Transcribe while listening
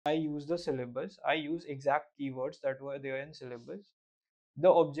I use the syllabus. I use exact keywords that were there in syllabus. The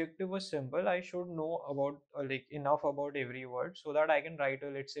objective was simple. I should know about like enough about every word so that I can write a,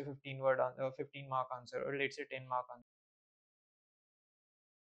 let's say, 15 mark answer, or let's say 10 mark answer.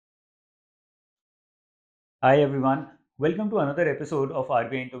 Hi everyone, welcome to another episode of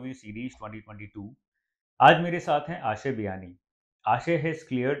RBI Interview Series 2022. आज मेरे साथ हैं आशय बियानी. आशय has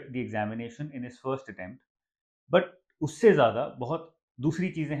cleared the examination in his first attempt, but उससे ज़्यादा बहुत दूसरी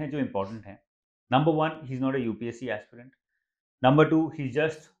चीज़ें हैं जो important हैं. Number one, he's not a UPSC aspirant. Number two, he's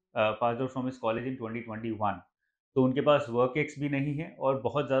just passed out from his college in 2021. तो उनके पास work ex भी नहीं है और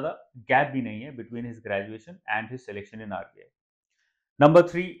बहुत ज़्यादा gap भी नहीं है between his graduation and his selection in RBI. Number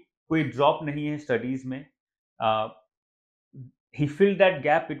three, कोई drop नहीं है studies में. Uh, he filled that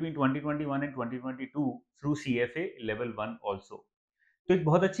gap between 2021 and 2022 through CFA level 1 also. तो एक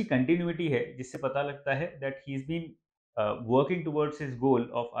बहुत अच्छी कंटिन्यूटी है जिससे पता लगता है that he is been working towards his goal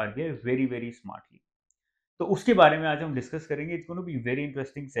of RBI very very smartly. तो उसके बारे में आज हम डिस्कस करेंगे. It's going to be very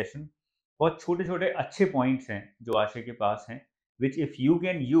interesting session. बहुत छोटे छोटे अच्छे पॉइंट्स हैं जो आशय के पास हैं which if you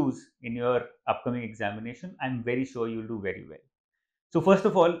can use in your upcoming examination, I'm very sure you'll do very well. So first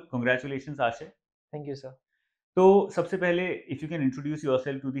of all, congratulations Ashay. Thank you, sir. तो सबसे पहले if you can introduce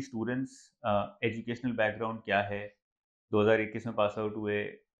yourself to the students, educational background क्या है, 2021 में pass out हुए,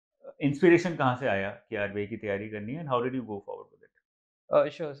 inspiration कहाँ से आया कि आरबीआई की तैयारी करनी है, and how did you go forward with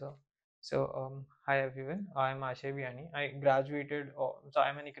it? Sure, sir. So, hi everyone. I'm Aashay Biyani. I graduated, so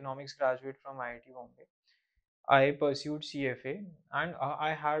I'm an economics graduate from IIT Bombay. I pursued CFA, and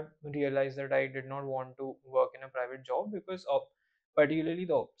I had realized that I did not want to work in a private job because of particularly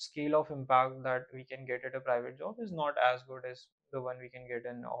the scale of impact that we can get at a private job is not as good as the one we can get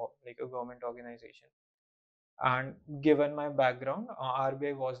in like a government organization. And given my background,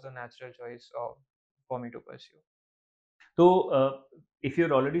 RBI was the natural choice for me to pursue. तो if you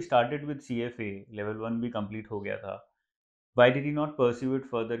already started with CFA, level 1 भी complete हो गया था, why did you not pursue it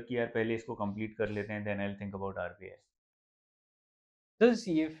further कि यार पहले इसको complete कर लेते हैं, then I will think about RBI? The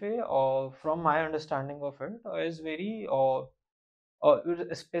CFA, from my understanding of it, is very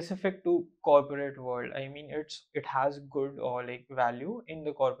specific to corporate world. I mean, it has good or like value in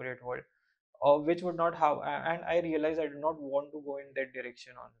the corporate world, which would not have. And I realized I did not want to go in that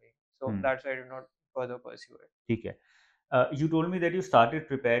direction only, so that's why I did not further pursue it. ठीक है. You told me that you started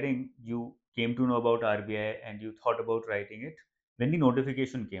preparing, you came to know about RBI and you thought about writing it when the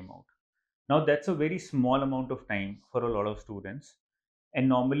notification came out. Now that's a very small amount of time for a lot of students, and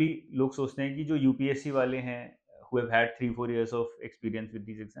normally लोग सोचते हैं कि जो UPSC वाले हैं who have had 3-4 years of experience with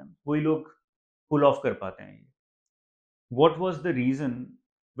these exams, वही लोग pull off कर पाते हैं ये. What was the reason,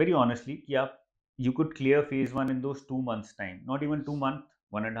 very honestly, कि आप you could clear phase 1 in those 2 months time, not even 2 months,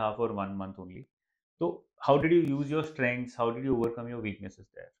 1.5 or 1 month only. So how did you use your strengths? How did you overcome your weaknesses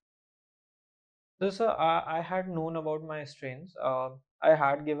there? So, sir, I had known about my strengths. I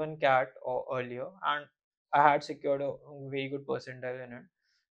had given CAT earlier, and I had secured a very good percentile in it.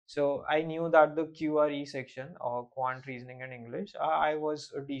 So I knew that the QRE section, or quant reasoning and English, I was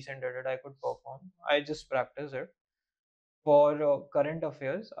decent at it. I could perform. I just practiced it. For current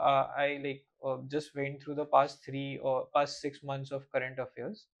affairs, I just went through the past 6 months of current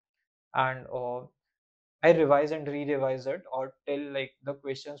affairs, and I revised and re-revised it or till like the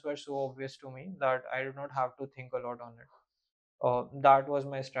questions were so obvious to me that I did not have to think a lot on it. That was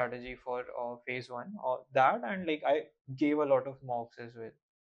my strategy for phase one. That and like I gave a lot of mocks as well.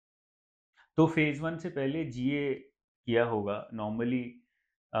 तो phase 1 से पहले जीए किया होगा. Normally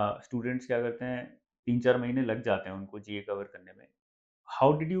students क्या करते हैं, 3-4 महीने लग जाते हैं उनको जीए कवर करने में.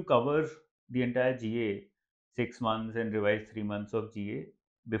 How did you cover the entire GA 6 months and revise 3 months of GA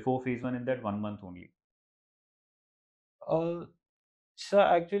before phase 1 in that 1 month only? Uh, so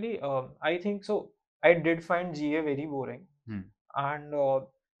actually, I think so. I did find GA very boring, and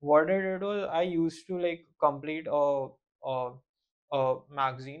what I did was I used to like complete a, a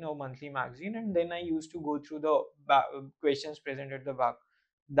magazine or monthly magazine, and then I used to go through the questions present at the back.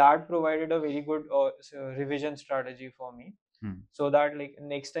 That provided a very good revision strategy for me, so that like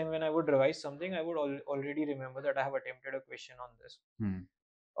next time when I would revise something, I would already remember that I have attempted a question on this.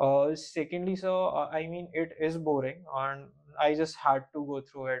 Secondly, so I mean, it is boring, and I just had to go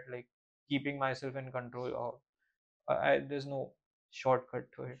through it, like keeping myself in control. There's no shortcut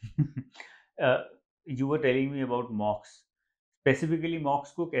to it. You were telling me about mocks. Specifically,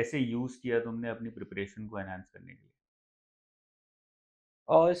 mocks को कैसे use किया तुमने अपनी preparation को enhance करने के लिए?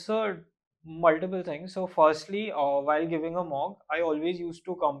 So multiple things. So firstly, while giving a mock, I always used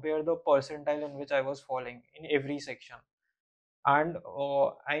to compare the percentile in which I was falling in every section. And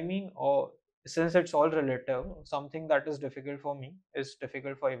I mean, since it's all relative, something that is difficult for me is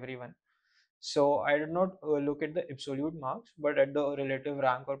difficult for everyone. So I did not look at the absolute marks, but at the relative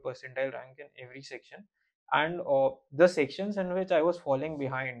rank or percentile rank in every section, and the sections in which I was falling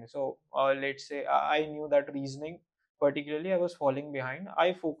behind. So let's say I knew that reasoning, particularly, I was falling behind.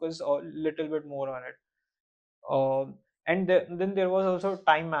 I focus a little bit more on it. And then there was also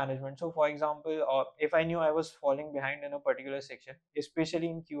time management. So, for example, if I knew I was falling behind in a particular section, especially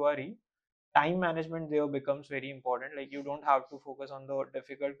in QRE, time management there becomes very important. Like, you don't have to focus on the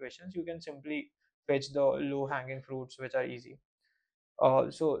difficult questions, you can simply fetch the low hanging fruits which are easy.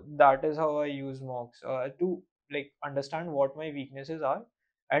 So that is how I use mocks to like understand what my weaknesses are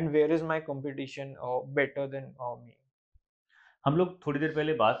and where is my competition better than me. हम लोग थोड़ी देर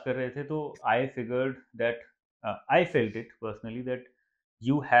पहले बात कर रहे थे तो I figured that I felt it personally that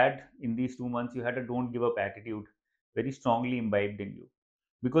you had in these 2 months you had a don't give up attitude very strongly imbibed in you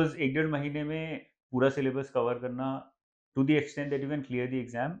because 1-1.5 महीने में पूरा सिलेबस कवर करना to the extent that you can clear the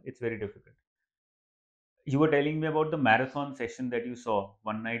exam it's very difficult. You were telling me about the marathon session that you saw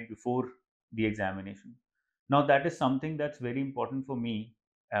one night before the examination. Now that is something that's very important for me,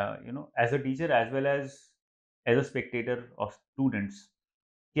 as a teacher as well as a spectator of students,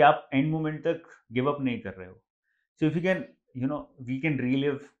 कि आप end moment तक give up नहीं कर रहे हो. So if you can, we can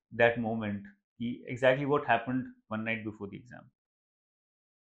relive that moment, कि exactly what happened one night before the exam.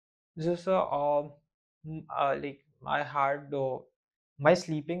 Just like I had my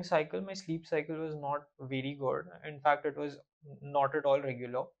sleeping cycle. My sleep cycle was not very good. In fact, it was not at all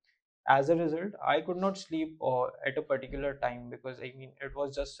regular. As a result, I could not sleep at a particular time because I mean it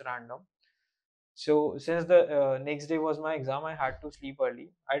was just random. So since the next day was my exam, I had to sleep early.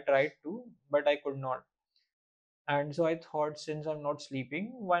 I tried to, but I could not. And so I thought, since I'm not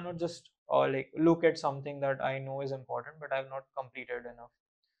sleeping, why not just like look at something that I know is important, but I've not completed enough.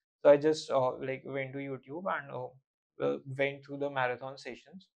 So I just like went to YouTube and went through the marathon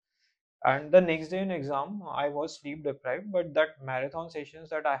sessions. And the next day in exam, I was sleep deprived, but that marathon sessions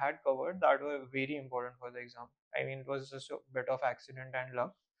that I had covered that were very important for the exam. I mean, it was just a bit of accident and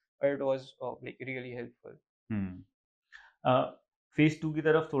luck, but it was like really helpful. Phase 2 की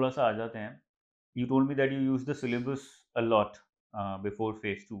तरफ थोड़ा सा आ जाते हैं. You told me that you use the syllabus a lot before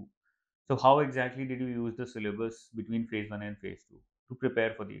phase 2. So how exactly did you use the syllabus between phase 1 and phase 2 to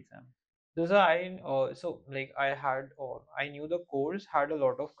prepare for the exam? So like I knew the course had a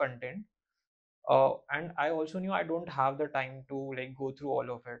lot of content, and I also knew I don't have the time to like go through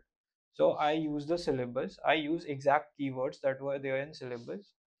all of it. So I use the syllabus. I use exact keywords that were there in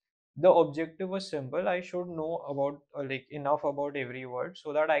syllabus. The objective was simple. I should know about like enough about every word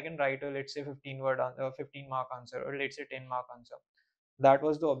so that I can write a, let's say, 15 mark answer, or let's say 10 mark answer. That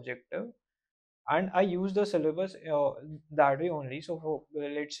was the objective, and I use the syllabus that way only. So for,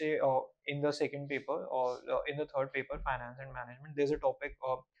 let's say in the second paper or in the third paper, finance and management, there's a topic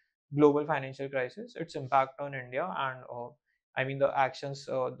of global financial crisis, its impact on India, and I mean the actions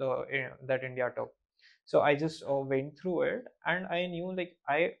that India took. So I just went through it, and I knew like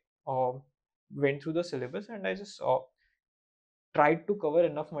I uh, went through the syllabus, and I just tried to cover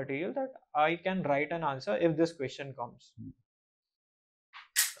enough material that I can write an answer if this question comes.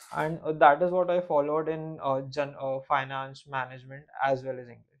 And that is what I followed in finance, management, as well as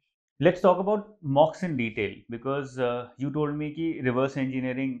English. Let's talk about mocks in detail because you told me कि reverse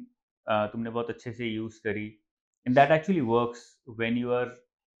engineering तुमने बहुत अच्छे से use करी, and that actually works when you are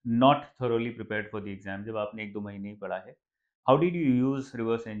not thoroughly prepared for the exam. जब आपने 1-2 महीने ही पढ़ा है, how did you use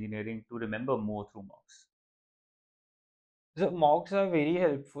reverse engineering to remember more through mocks? So mocks are very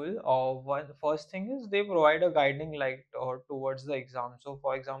helpful. One first thing is they provide a guiding light towards the exam. So,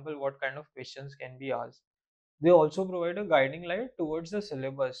 for example, what kind of questions can be asked. They also provide a guiding light towards the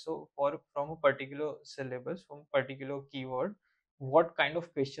syllabus. So, for from a particular syllabus, from particular keyword, what kind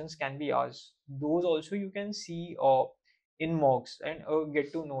of questions can be asked. Those also you can see in mocks and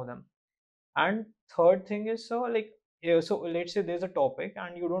get to know them. And third thing is, so like yeah, so let's say there's a topic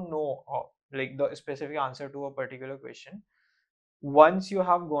and you don't know like the specific answer to a particular question. Once you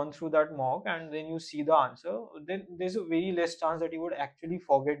have gone through that mock and then you see the answer, then there's a very less chance that you would actually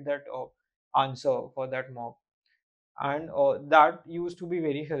forget that answer for that mock. And that used to be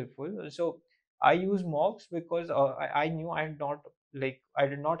very helpful. So I use mocks because I knew I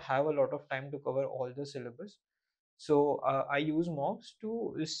did not have a lot of time to cover all the syllabus. So I use mocks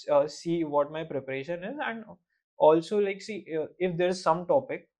to see what my preparation is, and also like see if there is some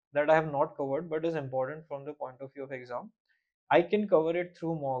topic that I have not covered but is important from the point of view of exam, I can cover it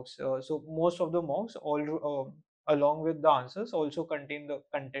through mocks. So most of the mocks along with the answers also contain the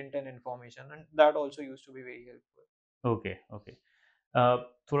content and information, and that also used to be very helpful. Okay, okay. uh,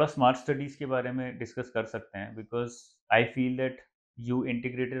 थोड़ा smart studies के बारे में discuss कर सकते हैं because I feel that you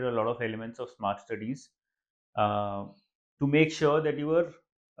integrated a lot of elements of smart studies to make sure that you are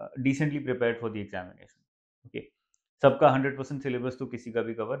decently prepared for the examination okay सबका 100% syllabus तो किसी का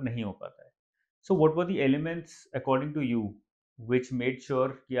भी कवर नहीं हो पाता है so what were the elements according to you which made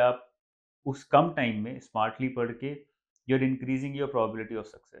sure कि आप उस कम टाइम में स्मार्टली पढ़ के you are increasing your probability of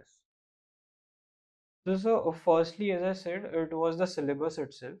success So, firstly, as I said, it was the syllabus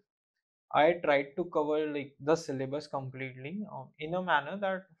itself. I tried to cover like the syllabus completely in a manner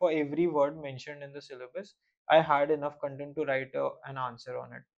that for every word mentioned in the syllabus, I had enough content to write an answer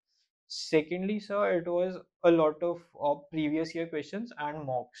on it. Secondly, sir, it was a lot of previous year questions and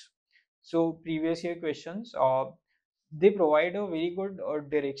mocks. So previous year questions, they provide a very good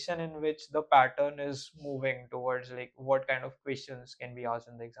direction in which the pattern is moving towards, like what kind of questions can be asked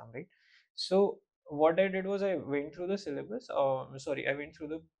in the exam, right? So what I did was I went through the syllabus. I went through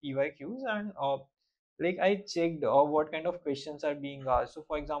the PYQs and like I checked what kind of questions are being asked. So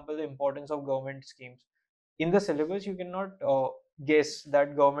for example, the importance of government schemes in the syllabus, you cannot guess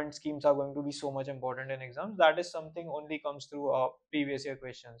that government schemes are going to be so much important in exams. That is something only comes through previous year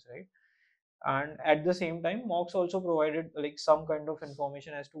questions, right? And at the same time, mocks also provided like some kind of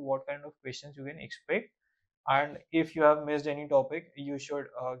information as to what kind of questions you can expect, and if you have missed any topic, you should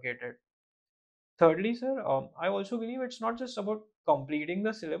get it. Thirdly, sir, I also believe it's not just about completing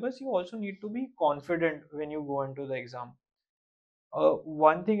the syllabus. You also need to be confident when you go into the exam.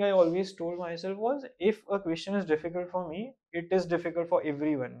 One thing I always told myself was, if a question is difficult for me, it is difficult for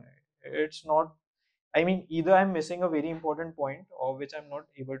everyone. It's not, I mean, either I'm missing a very important point or which I'm not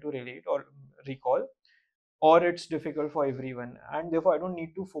able to relate or recall, or it's difficult for everyone. And therefore, I don't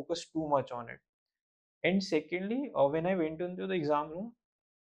need to focus too much on it. And secondly, when I went into the exam room,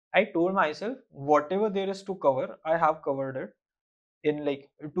 I told myself, whatever there is to cover, I have covered it in like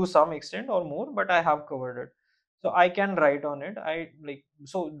to some extent or more, but I have covered it, so I can write on it. I like,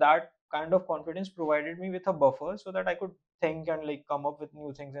 so that kind of confidence provided me with a buffer so that I could think and like come up with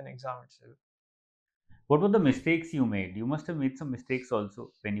new things in exam itself. what were the mistakes you made? You must have made some mistakes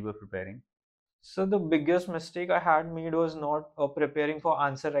also when you were preparing. So the biggest mistake I had made was not preparing for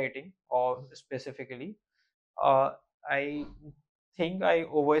answer writing, or specifically uh, I think I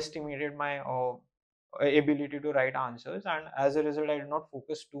overestimated my ability to write answers, and as a result I did not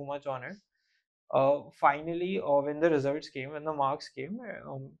focus too much on it. Finally, when the results came, when the marks came,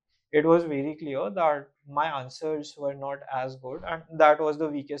 it was very clear that my answers were not as good, and that was the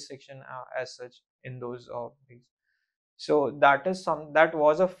weakest section as such in those things. So that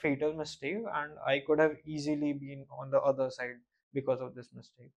was a fatal mistake, and I could have easily been on the other side because of this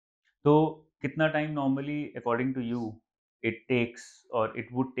mistake. तो कितना time normally according to you it takes और it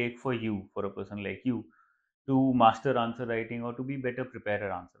would take for you for a person like you to master answer writing और to be better prepare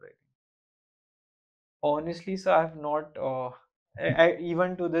answer writing Honestly, sir, I have not.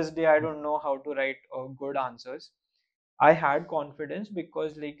 Even to this day, I don't know how to write good answers. I had confidence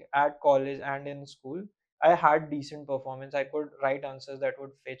because, like at college and in school, I had decent performance. I could write answers that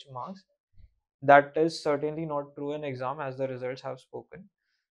would fetch marks. That is certainly not true in exam, as the results have spoken.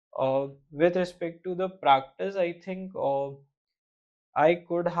 With respect to the practice, I think I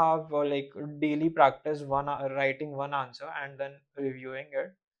could have like daily practice writing one answer and then reviewing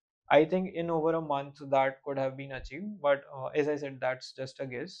it. I think in over a month that could have been achieved, but as I said, that's just a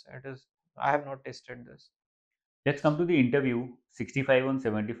guess. It is, I have not tested this. Let's come to the interview 65 on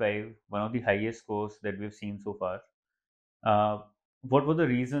 75 one of the highest scores that we've seen so far what were the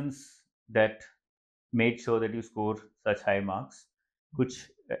reasons that made sure that you score such high marks कुछ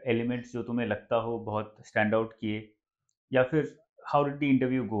elements जो तुम्हें लगता हो बहुत stand out किए या फिर how did the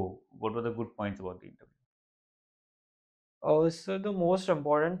interview go? What were the good points about the interview? So the most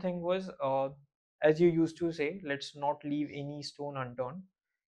important thing was, as you used to say, let's not leave any stone unturned.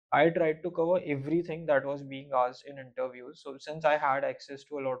 I tried to cover everything that was being asked in interviews. So since I had access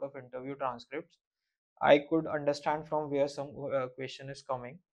to a lot of interview transcripts, I could understand from where some question is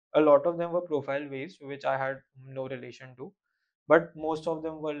coming. A lot of them were profile based, which I had no relation to, but most of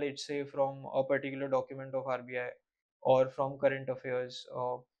them were, let's say, from a particular document of RBI, or from current affairs,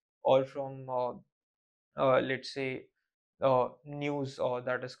 or from let's say news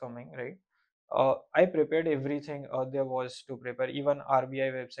that is coming, right? I prepared everything there was to prepare, even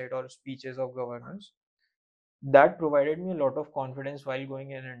RBI website or speeches of governors. That provided me a lot of confidence while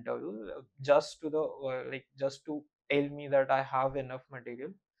going in interview, just to the just to tell me that I have enough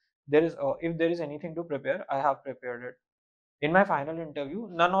material. There is if there is anything to prepare, I have prepared it. In my final interview,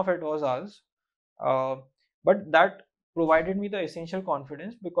 none of it was asked, uh, but that provided me the essential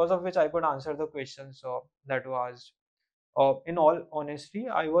confidence because of which I could answer the questions that were asked. In all honesty,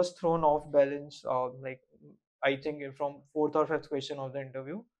 I was thrown off balance. Like I think from fourth or fifth question of the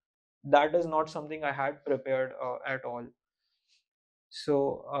interview, that is not something I had prepared at all.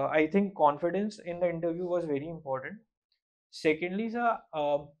 So I think confidence in the interview was very important. Secondly, sir,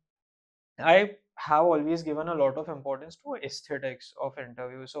 I have always given a lot of importance to aesthetics of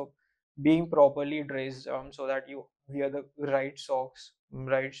interview. So being properly dressed, so that you wear the right socks,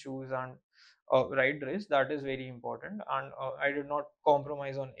 right shoes, and right dress. That is very important, and I did not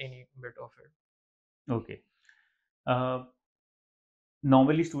compromise on any bit of it. Okay. Uh,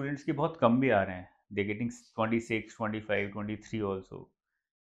 Normally students के बहुत कम भी आ रहे हैं. They're getting 26, 25, 23 also.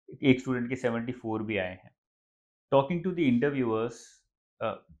 एक student के 74 भी आए हैं. Talking to the interviewers,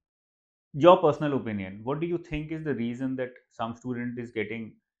 uh, your personal opinion, what do you think is the reason that some student is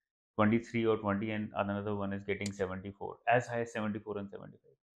getting 23 or 20 and another one is getting 74, as high as 74 and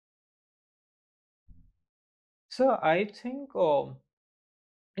 75? So I think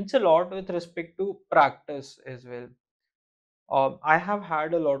it's a lot with respect to practice as well. I have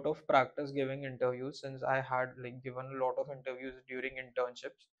had a lot of practice giving interviews since I had like given a lot of interviews during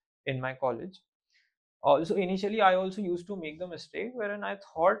internships in my college. So initially, I also used to make the mistake wherein I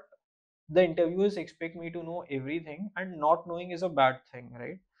thought the interviewers expect me to know everything, and not knowing is a bad thing,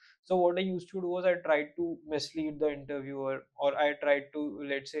 right? So what I used to do was I tried to mislead the interviewer, or I tried to,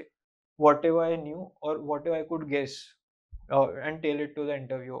 let's say, whatever I knew or whatever I could guess, and tell it to the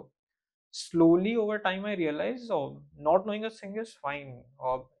interviewer. Slowly over time, I realized not knowing a thing is fine.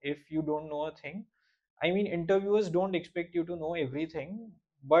 If you don't know a thing, I mean, interviewers don't expect you to know everything,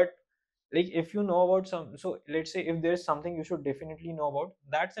 but like if you know about some, so let's say if there's something you should definitely know about,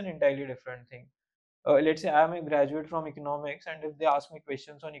 that's an entirely different thing. Let's say I'm a graduate from economics, and if they ask me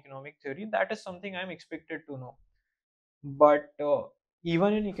questions on economic theory, that is something I'm expected to know. But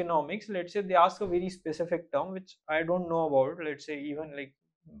even in economics, let's say they ask a very specific term which I don't know about. Let's say even like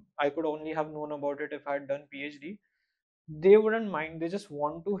I could only have known about it if I had done PhD. They wouldn't mind. They just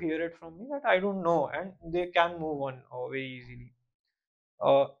want to hear it from me that I don't know, and they can move on very easily.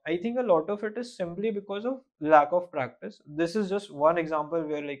 I think a lot of it is simply because of lack of practice. This is just one example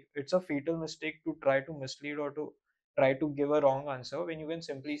where like it's a fatal mistake to try to mislead or to try to give a wrong answer when you can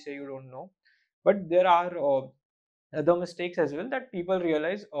simply say you don't know. But there are other mistakes as well that people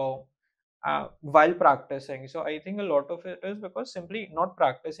realize while practicing. So I think a lot of it is because simply not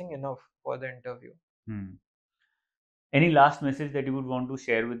practicing enough for the interview. Hmm. Any last message that you would want to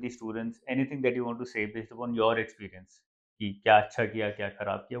share with the students? Anything that you want to say based upon your experience? कि क्या अच्छा किया, क्या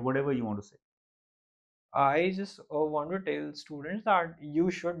खराब किया, whatever you want to say. I just want to tell students that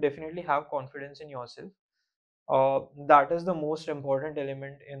you should definitely have confidence in yourself. That is the most important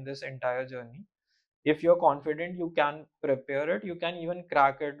element in this entire journey. If you're confident, you can prepare it, you can even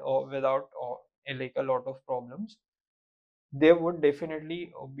crack it without like a lot of problems. There would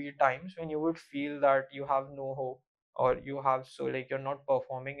definitely be times when you would feel that you have no hope, or you have, so like you're not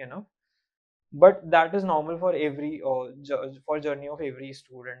performing enough, but that is normal for every for journey of every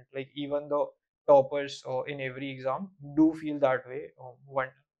student. Like even the toppers in every exam do feel that way one,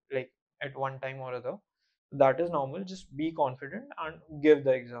 like at one time or other. That is normal. Just be confident and give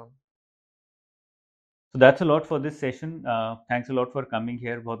the exam. So that's a lot for this session. Thanks a lot for coming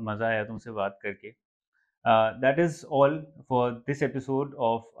here. बहुत मजा आया तुमसे बात करके. That is all for this episode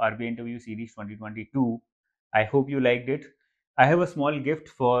of RBI Interview Series 2022. I hope you liked it. I have a small gift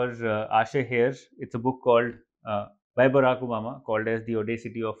for Aashay here. It's a book called by Barack Obama, called as The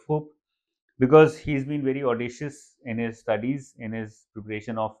Audacity of Hope, because he's been very audacious in his studies, in his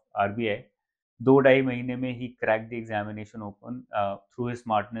preparation of RBI. 2.5 महीने में he cracked the examination open through his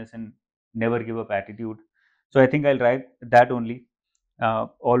smartness and never give up attitude. So I think I'll write that only.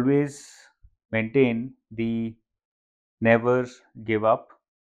 Always maintain the never give up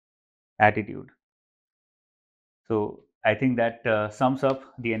attitude. So I think that sums up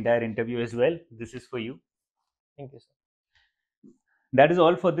the entire interview as well. This is for you. Thank you, sir. That is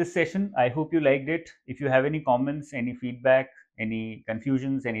all for this session. I hope you liked it. If you have any comments, any feedback, any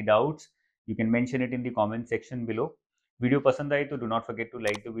confusions, any doubts, you can mention it in the comment section below. Video pasand aaye to do not forget to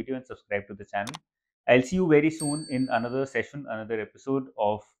like the video and subscribe to the channel. I'll see you very soon in another session, another episode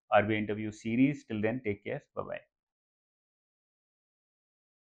of RBI Interview series. Till then, take care. Bye bye.